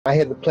I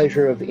had the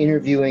pleasure of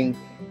interviewing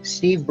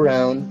Steve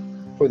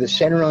Brown for the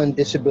Center on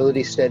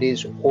Disability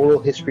Studies Oral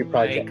History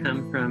Project. I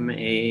come from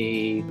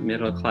a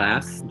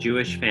middle-class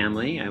Jewish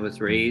family. I was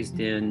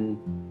raised in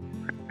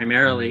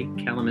primarily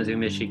Kalamazoo,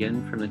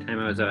 Michigan from the time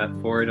I was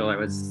about 4 till I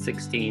was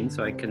 16,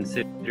 so I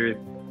consider it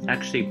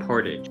actually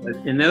Portage.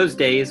 In those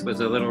days was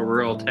a little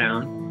rural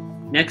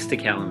town next to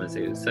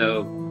Kalamazoo,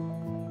 so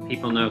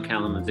people know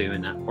Kalamazoo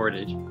and not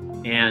Portage.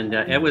 And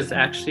it was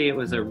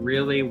a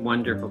really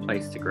wonderful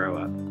place to grow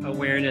up.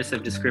 Awareness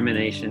of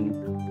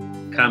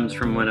discrimination comes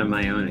from one of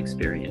my own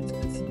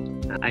experiences.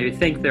 I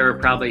think there were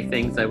probably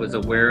things I was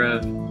aware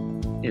of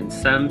in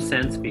some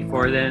sense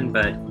before then,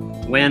 but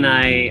when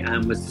I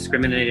was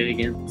discriminated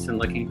against and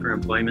looking for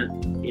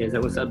employment,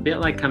 it was a bit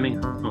like coming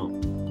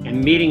home.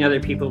 And meeting other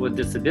people with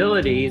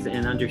disabilities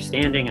and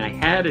understanding I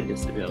had a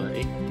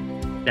disability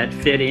that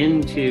fit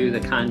into the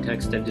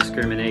context of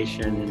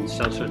discrimination and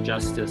social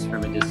justice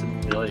from a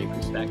disability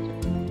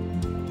perspective.